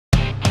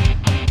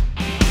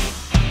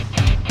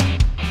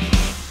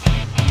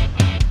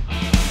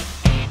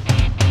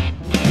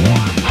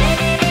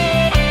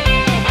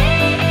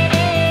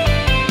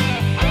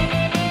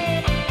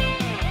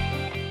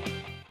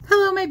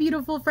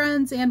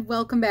friends, and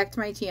welcome back to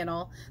my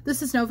channel.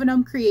 This is Nova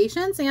Gnome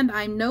Creations, and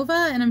I'm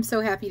Nova, and I'm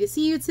so happy to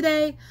see you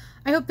today.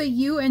 I hope that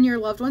you and your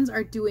loved ones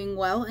are doing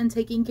well and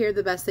taking care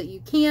the best that you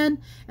can,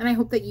 and I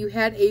hope that you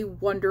had a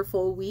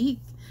wonderful week.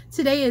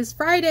 Today is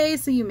Friday,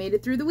 so you made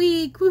it through the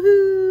week.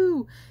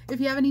 Woohoo! If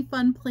you have any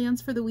fun plans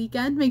for the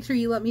weekend, make sure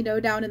you let me know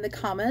down in the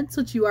comments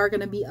what you are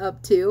going to be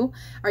up to.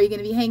 Are you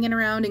going to be hanging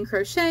around and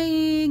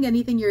crocheting?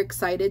 Anything you're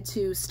excited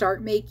to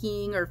start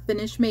making or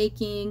finish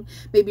making?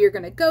 Maybe you're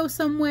going to go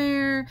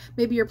somewhere.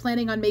 Maybe you're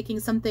planning on making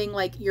something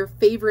like your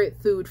favorite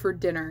food for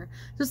dinner.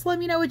 Just let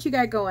me know what you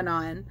got going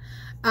on.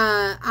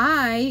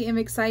 I am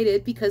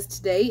excited because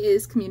today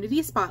is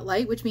Community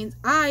Spotlight, which means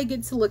I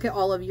get to look at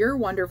all of your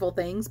wonderful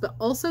things, but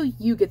also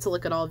you get to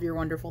look at all of your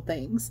wonderful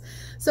things.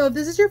 So if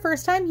this is your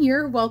first time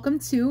here, welcome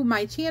to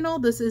my channel.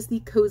 This is the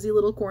cozy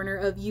little corner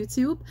of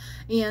YouTube,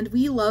 and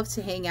we love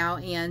to hang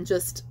out and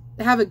just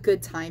have a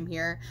good time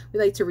here. We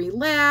like to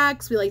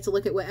relax. We like to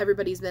look at what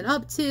everybody's been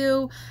up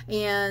to,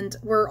 and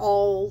we're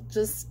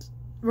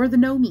the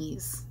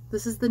gnomies.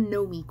 This is the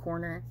gnomie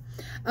corner.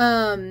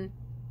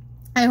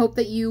 I hope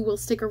that you will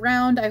stick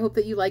around. I hope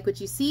that you like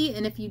what you see.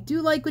 And if you do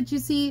like what you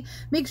see,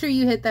 make sure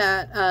you hit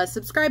that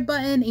subscribe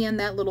button and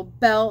that little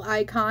bell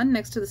icon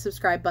next to the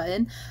subscribe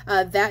button.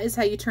 That is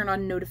how you turn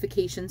on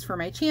notifications for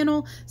my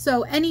channel.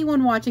 So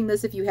anyone watching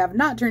this, if you have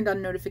not turned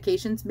on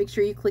notifications, make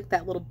sure you click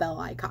that little bell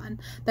icon.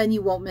 Then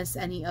you won't miss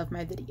any of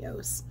my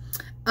videos.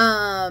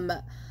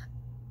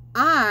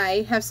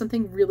 I have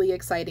something really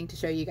exciting to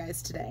show you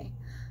guys today.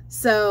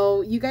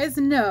 So you guys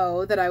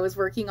know that I was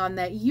working on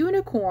that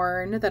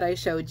unicorn that I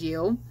showed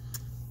you.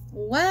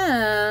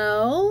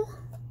 Well,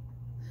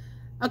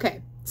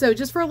 okay, so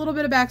just for a little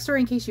bit of backstory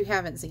in case you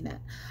haven't seen it.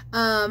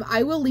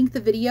 I will link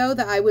the video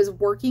that I was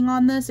working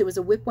on this. It was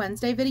a Whip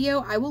Wednesday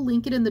video. I will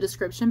link it in the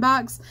description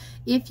box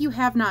if you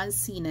have not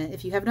seen it.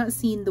 If you have not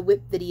seen the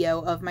whip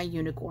video of my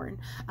unicorn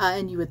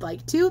and you would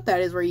like to,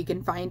 that is where you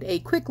can find a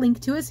quick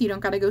link to it so you don't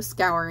got to go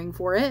scouring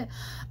for it.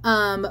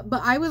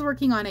 But I was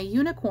working on a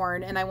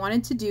unicorn and I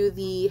wanted to do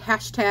the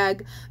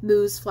hashtag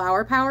Moo's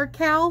Flower Power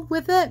Cal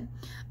with it.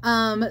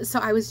 So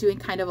I was doing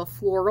kind of a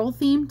floral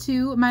theme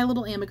to my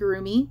little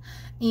amigurumi,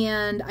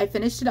 and I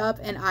finished it up,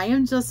 and I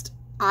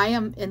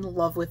am in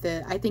love with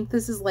it. I think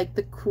this is like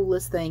the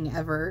coolest thing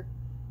ever.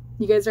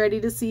 You guys ready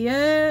to see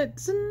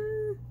it?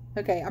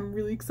 Okay, I'm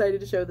really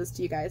excited to show this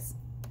to you guys.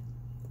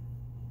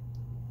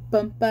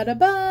 Bum ba da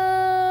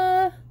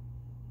ba.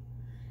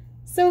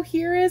 So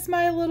here is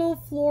my little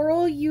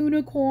floral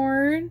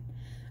unicorn.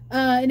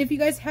 And if you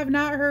guys have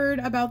not heard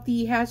about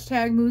the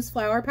hashtag Moo's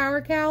Flower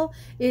Power Cal,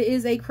 it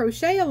is a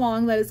crochet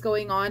along that is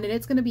going on, and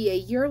it's going to be a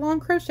year-long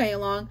crochet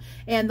along.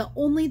 And the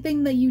only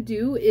thing that you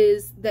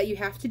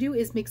have to do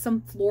is make some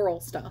floral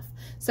stuff.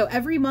 So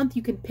every month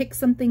you can pick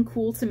something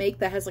cool to make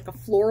that has like a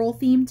floral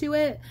theme to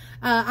it.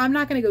 I'm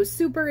not going to go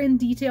super in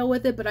detail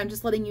with it, but I'm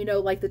just letting you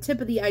know like the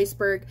tip of the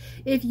iceberg.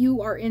 If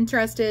you are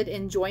interested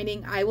in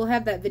joining, I will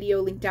have that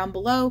video linked down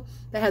below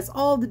that has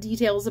all the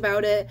details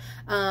about it.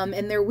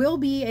 And there will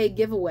be a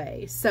giveaway.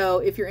 So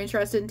if you're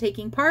interested in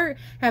taking part,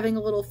 having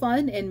a little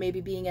fun, and maybe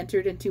being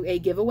entered into a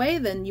giveaway,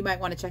 then you might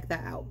want to check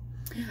that out.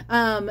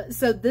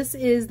 So this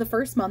is the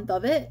first month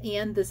of it,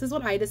 and this is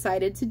what I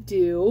decided to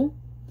do.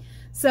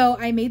 So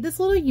I made this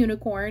little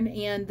unicorn,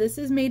 and this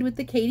is made with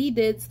the Katie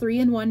Dids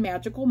 3-in-1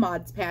 Magical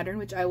Mods pattern,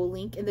 which I will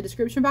link in the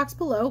description box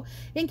below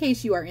in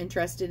case you are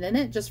interested in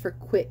it, just for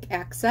quick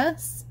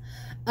access.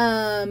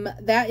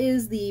 That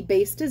is the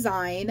base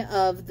design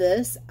of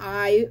this.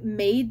 I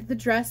made the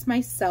dress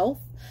myself.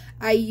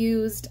 I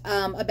used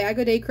a Bag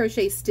O' Day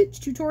crochet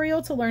stitch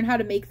tutorial to learn how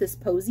to make this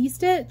posy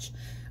stitch,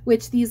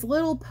 which these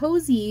little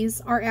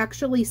posies are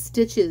actually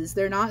stitches.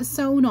 They're not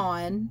sewn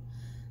on.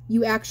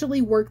 You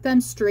actually work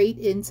them straight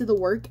into the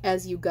work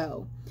as you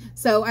go.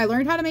 So I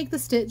learned how to make the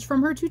stitch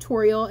from her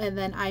tutorial, and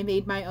then I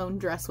made my own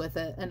dress with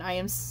it, and I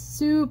am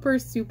super,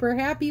 super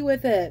happy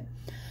with it.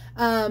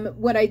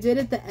 What I did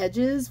at the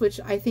edges,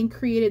 which I think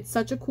created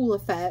such a cool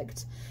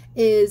effect,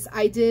 is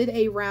I did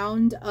a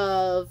round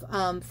of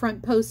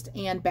front post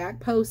and back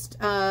post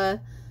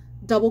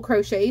double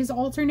crochets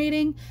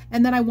alternating,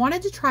 and then I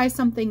wanted to try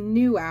something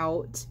new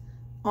out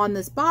on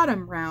this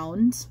bottom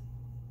round,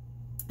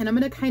 and I'm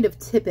going to kind of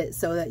tip it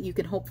so that you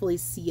can hopefully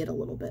see it a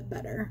little bit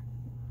better.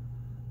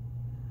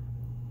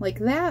 Like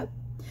that.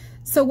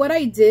 So what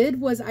I did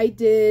was I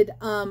did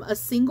a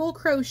single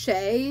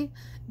crochet,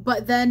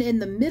 but then in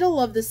the middle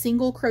of the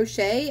single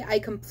crochet, I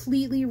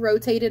completely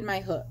rotated my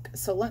hook.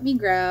 So let me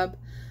grab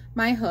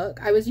my hook.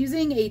 I was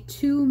using a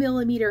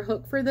 2mm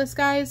hook for this,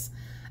 guys.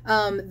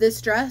 This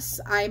dress,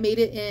 I made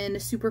it in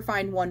super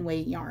fine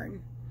 1-weight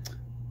yarn.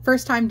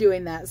 First time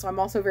doing that, so I'm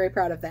also very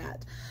proud of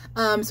that.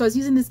 So I was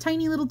using this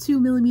tiny little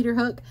 2mm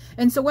hook,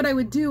 and so what I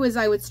would do is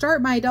I would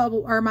start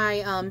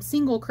my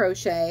single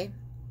crochet,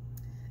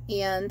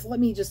 and let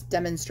me just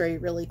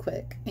demonstrate really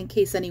quick in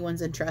case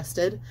anyone's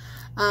interested.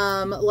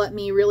 Let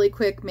me really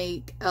quick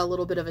make a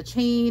little bit of a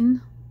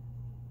chain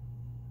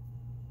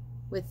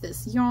with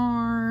this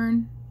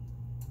yarn.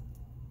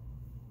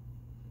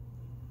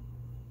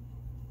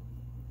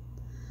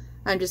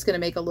 I'm just going to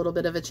make a little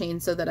bit of a chain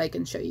so that I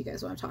can show you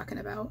guys what I'm talking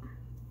about.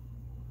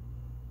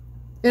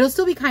 It'll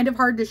still be kind of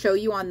hard to show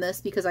you on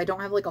this because I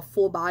don't have like a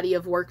full body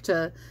of work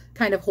to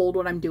kind of hold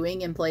what I'm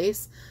doing in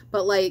place.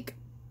 But like,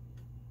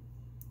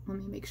 let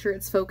me make sure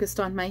it's focused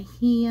on my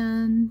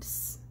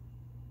hands.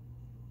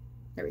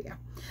 There we go.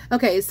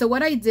 Okay, so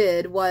what I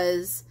did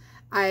was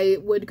I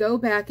would go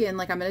back in,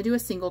 like I'm going to do a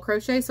single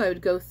crochet. So I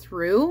would go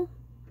through,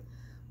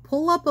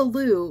 pull up a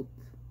loop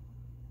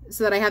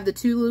so that I have the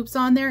 2 loops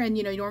on there. And,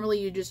 you know, normally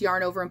you just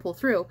yarn over and pull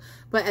through.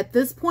 But at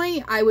this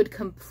point, I would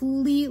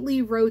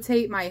completely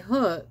rotate my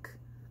hook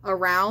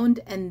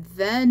around and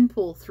then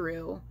pull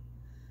through.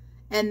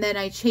 And then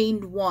I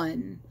chained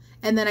 1.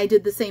 And then I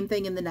did the same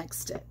thing in the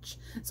next stitch.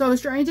 So I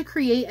was trying to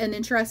create an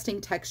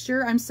interesting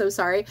texture. I'm so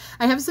sorry.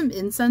 I have some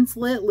incense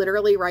lit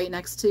literally right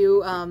next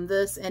to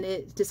this, and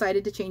it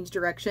decided to change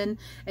direction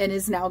and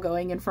is now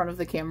going in front of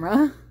the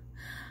camera.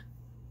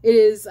 It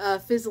is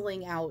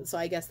fizzling out, so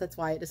I guess that's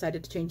why it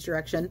decided to change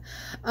direction.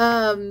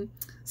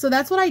 So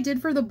that's what I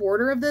did for the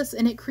border of this,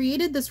 and it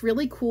created this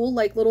really cool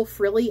like little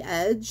frilly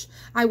edge.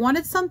 I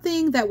wanted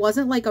something that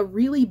wasn't like a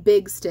really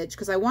big stitch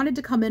because I wanted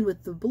to come in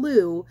with the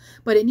blue,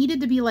 but it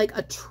needed to be like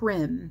a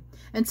trim.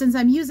 And since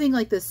I'm using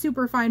like this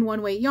super fine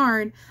 1-weight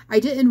yarn, I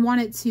didn't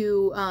want it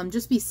to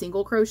just be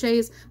single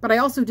crochets, but I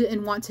also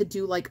didn't want to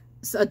do like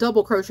a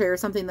double crochet or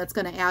something that's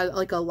going to add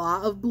like a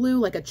lot of blue,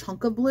 like a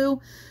chunk of blue.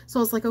 So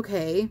I was like,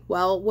 okay,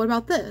 well, what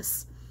about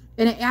this?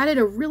 And it added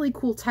a really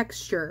cool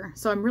texture.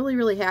 So I'm really,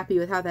 really happy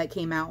with how that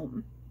came out.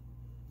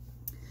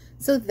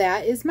 So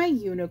that is my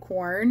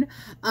unicorn.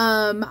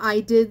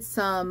 I did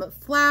some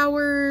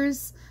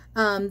flowers.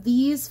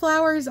 These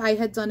flowers I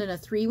had done in a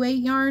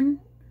 3-weight yarn.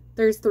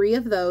 There's 3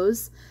 of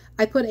those.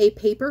 I put a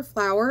paper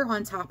flower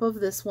on top of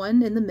this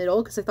one in the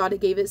middle because I thought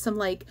it gave it some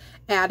like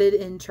added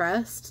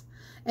interest.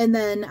 And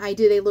then I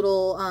did a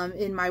little,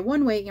 in my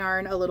 1-weight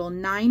yarn, a little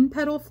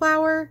 9-petal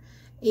flower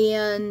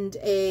and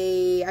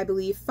a, I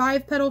believe,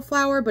 5-petal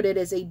flower, but it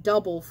is a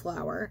double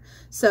flower.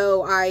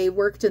 So I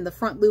worked in the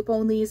front loop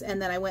onlys,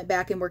 and then I went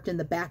back and worked in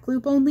the back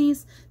loop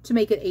onlys to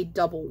make it a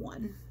double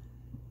one.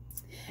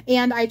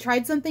 And I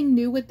tried something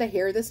new with the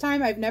hair this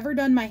time. I've never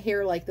done my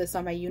hair like this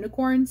on my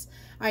unicorns.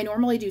 I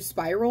normally do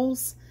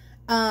spirals.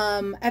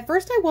 At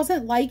first I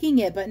wasn't liking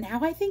it, but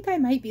now I think I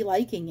might be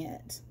liking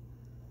it.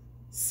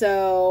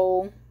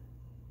 So,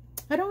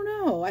 I don't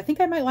know. I think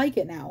I might like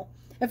it now.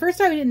 At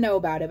first I didn't know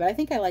about it, but I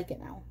think I like it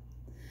now.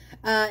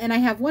 And I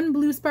have 1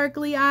 blue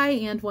sparkly eye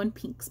and 1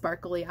 pink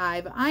sparkly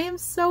eye, but I am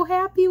so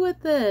happy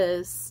with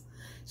this.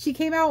 She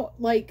came out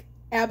like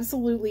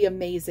absolutely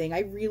amazing.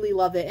 I really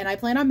love it. And I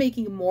plan on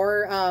making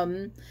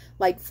more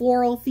like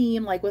floral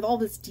theme, like with all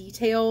this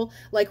detail,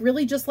 like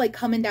really just like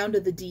coming down to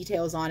the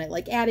details on it,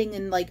 like adding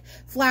in like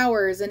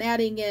flowers and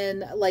adding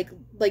in like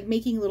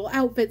making little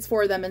outfits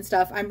for them and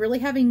stuff. I'm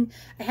really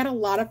I had a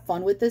lot of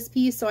fun with this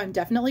piece, so I'm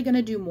definitely going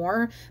to do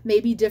more,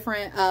 maybe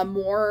different,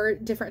 more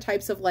different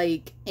types of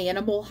like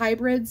animal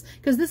hybrids,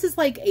 because this is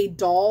like a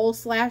doll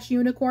 /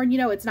 unicorn, you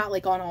know, it's not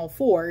like on all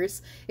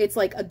 4s. It's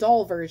like a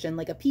doll version,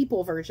 like a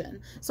people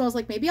version. So I was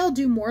like, maybe I'll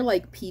do more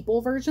like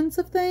people versions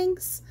of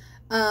things.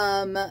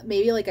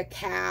 Maybe like a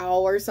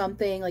cow or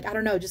something, like, I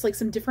don't know, just like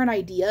some different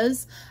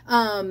ideas.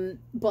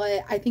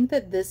 But I think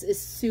that this is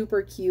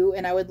super cute,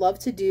 and I would love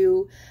to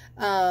do,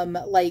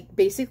 like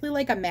basically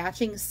like a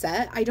matching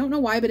set. I don't know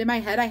why, but in my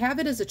head, I have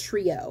it as a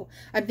trio.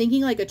 I'm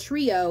thinking like a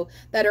trio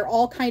that are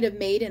all kind of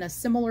made in a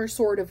similar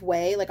sort of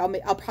way. Like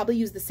I'll probably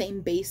use the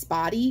same base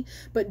body,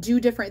 but do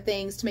different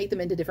things to make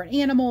them into different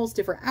animals,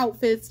 different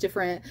outfits,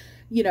 different,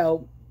 you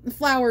know,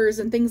 flowers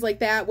and things like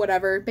that,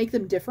 whatever, make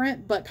them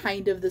different, but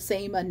kind of the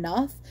same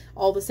enough,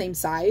 all the same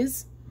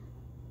size.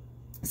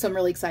 So I'm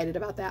really excited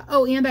about that.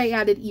 Oh, and I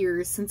added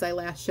ears since I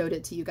last showed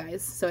it to you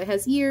guys. So it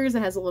has ears,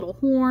 it has a little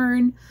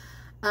horn.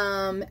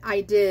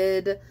 I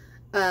did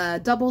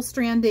double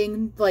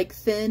stranding, like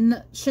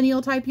thin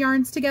chenille type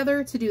yarns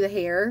together to do the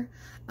hair.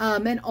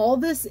 And all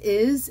this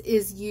is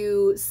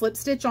you slip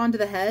stitch onto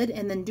the head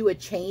and then do a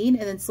chain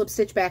and then slip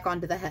stitch back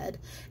onto the head.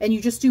 And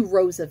you just do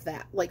rows of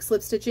that, like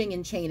slip stitching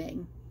and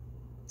chaining.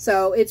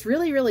 So it's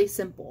really, really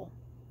simple.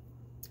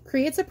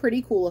 Creates a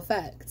pretty cool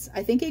effect.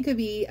 I think it could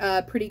be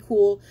pretty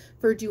cool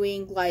for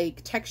doing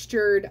like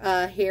textured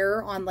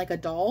hair on like a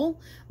doll,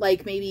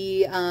 like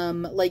maybe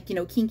like, you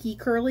know, kinky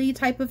curly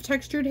type of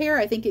textured hair.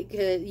 I think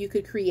you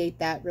could create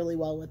that really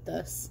well with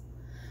this.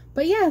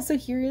 But yeah, so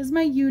here is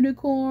my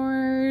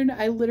unicorn.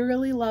 I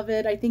literally love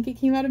it. I think it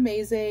came out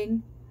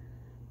amazing.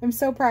 I'm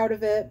so proud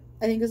of it.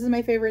 I think this is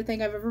my favorite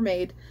thing I've ever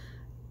made.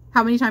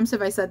 How many times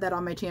have I said that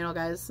on my channel,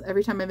 guys?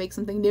 Every time I make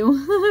something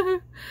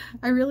new.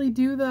 I really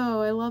do,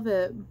 though. I love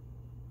it.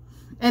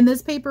 And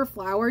this paper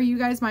flower, you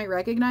guys might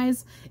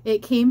recognize. It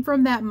came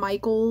from that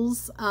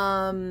Michael's,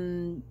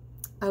 oh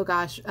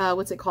gosh,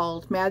 what's it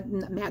called?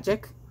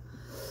 Magic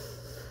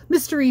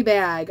mystery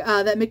bag,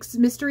 that mixed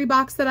mystery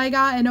box that I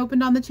got and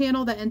opened on the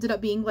channel that ended up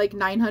being like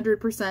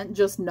 900%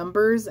 just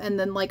numbers, and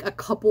then like a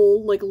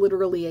couple, like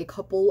literally a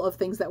couple of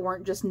things that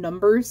weren't just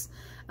numbers.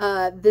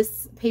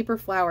 This paper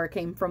flower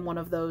came from one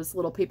of those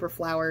little paper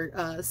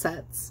flower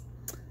sets.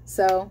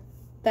 So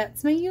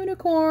That's my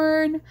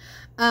unicorn.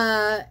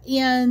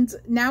 And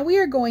now we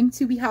are going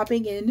to be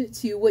hopping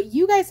into what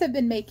you guys have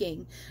been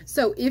making.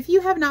 So if you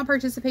have not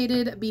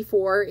participated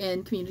before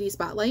in Community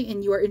Spotlight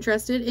and you are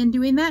interested in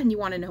doing that and you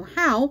want to know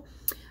how,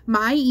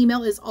 my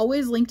email is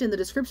always linked in the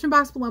description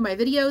box below my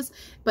videos,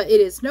 but it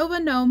is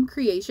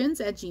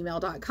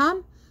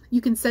novagnomecreations@gmail.com. You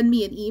can send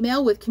me an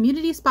email with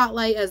Community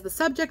Spotlight as the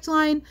subject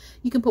line.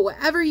 You can put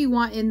whatever you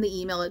want in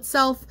the email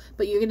itself,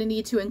 but you're going to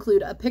need to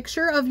include a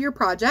picture of your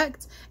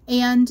project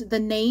and the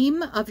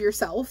name of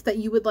yourself that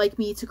you would like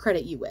me to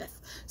credit you with.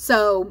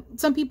 So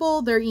some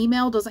people, their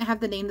email doesn't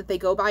have the name that they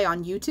go by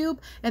on YouTube,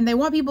 and they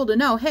want people to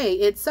know, hey,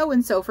 it's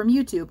so-and-so from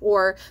YouTube,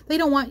 or you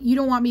don't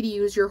want me to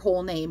use your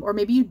whole name, or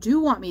maybe you do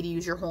want me to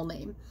use your whole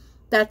name.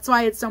 That's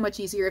why it's so much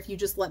easier if you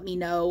just let me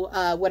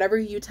know. Whatever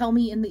you tell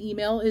me in the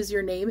email is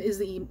your name, is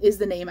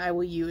the name I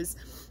will use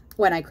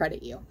when I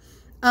credit you.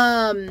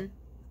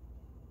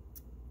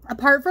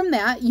 Apart from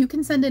that, you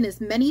can send in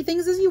as many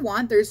things as you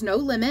want. There's no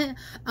limit.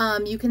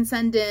 You can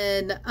send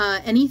in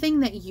anything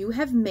that you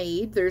have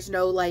made. There's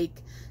no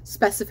like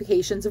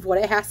specifications of what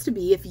it has to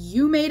be. If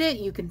you made it,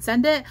 you can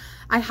send it.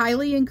 I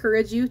highly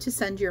encourage you to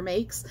send your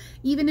makes,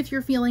 even if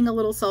you're feeling a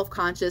little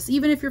self-conscious,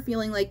 even if you're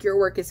feeling like your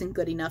work isn't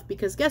good enough,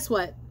 because guess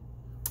what?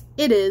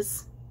 It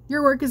is.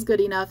 Your work is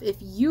good enough. If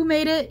you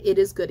made it, it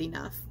is good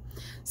enough.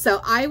 So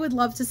I would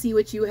love to see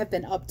what you have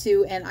been up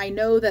to, and I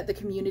know that the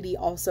community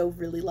also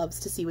really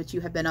loves to see what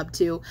you have been up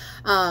to.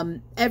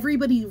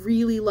 Everybody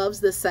really loves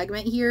this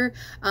segment here,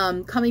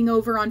 coming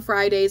over on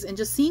Fridays and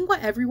just seeing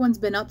what everyone's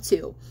been up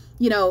to.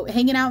 You know,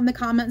 hanging out in the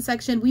comment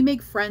section. We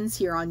make friends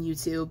here on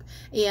YouTube,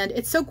 and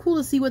it's so cool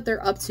to see what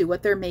they're up to,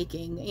 what they're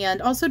making,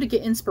 and also to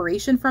get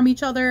inspiration from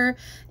each other,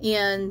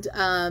 and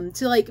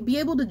to like be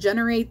able to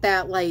generate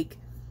that like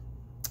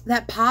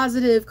that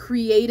positive,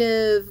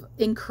 creative,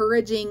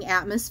 encouraging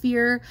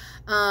atmosphere,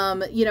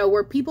 you know,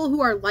 where people who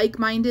are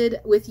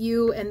like-minded with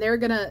you,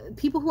 and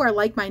people who are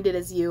like-minded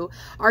as you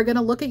are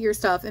gonna look at your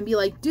stuff and be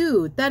like,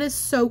 dude, that is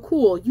so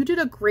cool. You did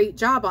a great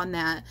job on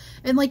that.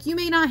 And like, you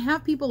may not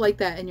have people like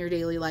that in your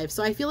daily life.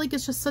 So I feel like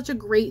it's just such a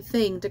great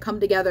thing to come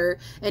together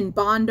and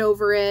bond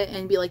over it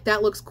and be like,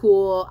 that looks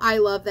cool. I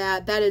love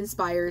that. That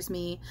inspires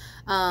me.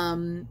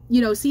 You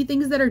know, see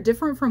things that are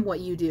different from what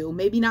you do.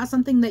 Maybe not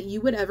something that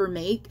you would ever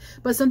make,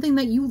 but something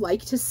that you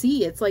like to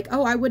see. It's like,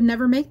 oh, I would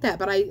never make that,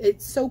 but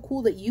it's so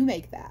cool that you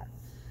make that.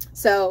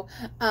 So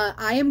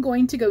I am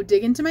going to go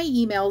dig into my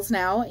emails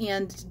now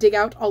and dig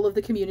out all of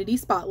the Community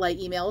Spotlight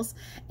emails,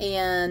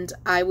 and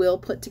I will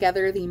put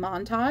together the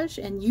montage,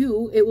 and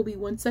it will be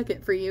 1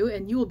 second for you,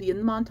 and you will be in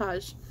the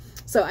montage.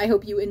 So I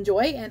hope you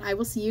enjoy, and I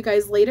will see you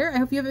guys later. I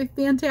hope you have a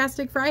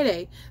fantastic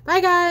Friday.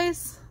 Bye,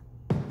 guys.